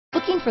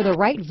Looking for the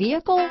right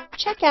vehicle?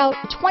 Check out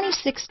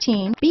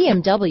 2016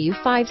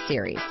 BMW 5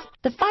 Series.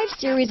 The 5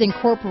 Series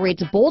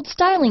incorporates bold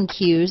styling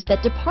cues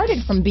that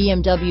departed from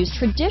BMW's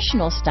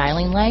traditional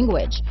styling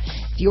language.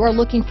 If you are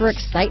looking for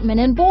excitement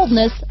and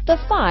boldness, the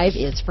 5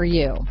 is for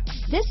you.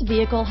 This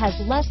vehicle has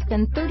less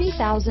than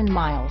 30,000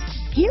 miles.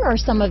 Here are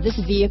some of this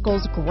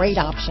vehicle's great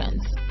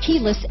options: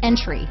 keyless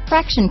entry,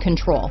 traction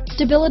control,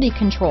 stability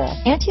control,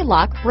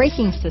 anti-lock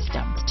braking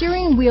system,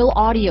 steering wheel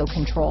audio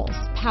controls,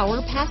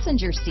 power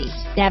passenger seat,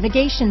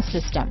 navigation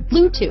system,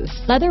 Bluetooth,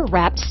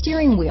 leather-wrapped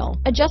steering wheel,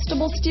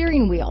 adjustable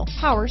steering wheel,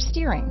 power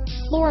steering,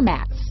 floor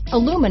mats,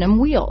 aluminum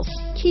wheels,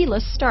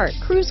 keyless start,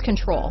 cruise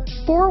control,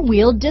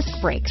 4-wheel disc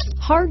brakes,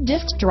 hard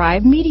disk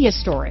drive media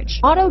storage,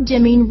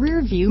 auto-dimming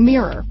rear view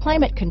mirror,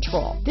 climate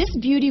control. This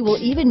beauty will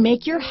even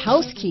make your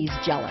house keys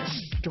jealous.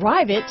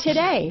 Drive it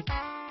today.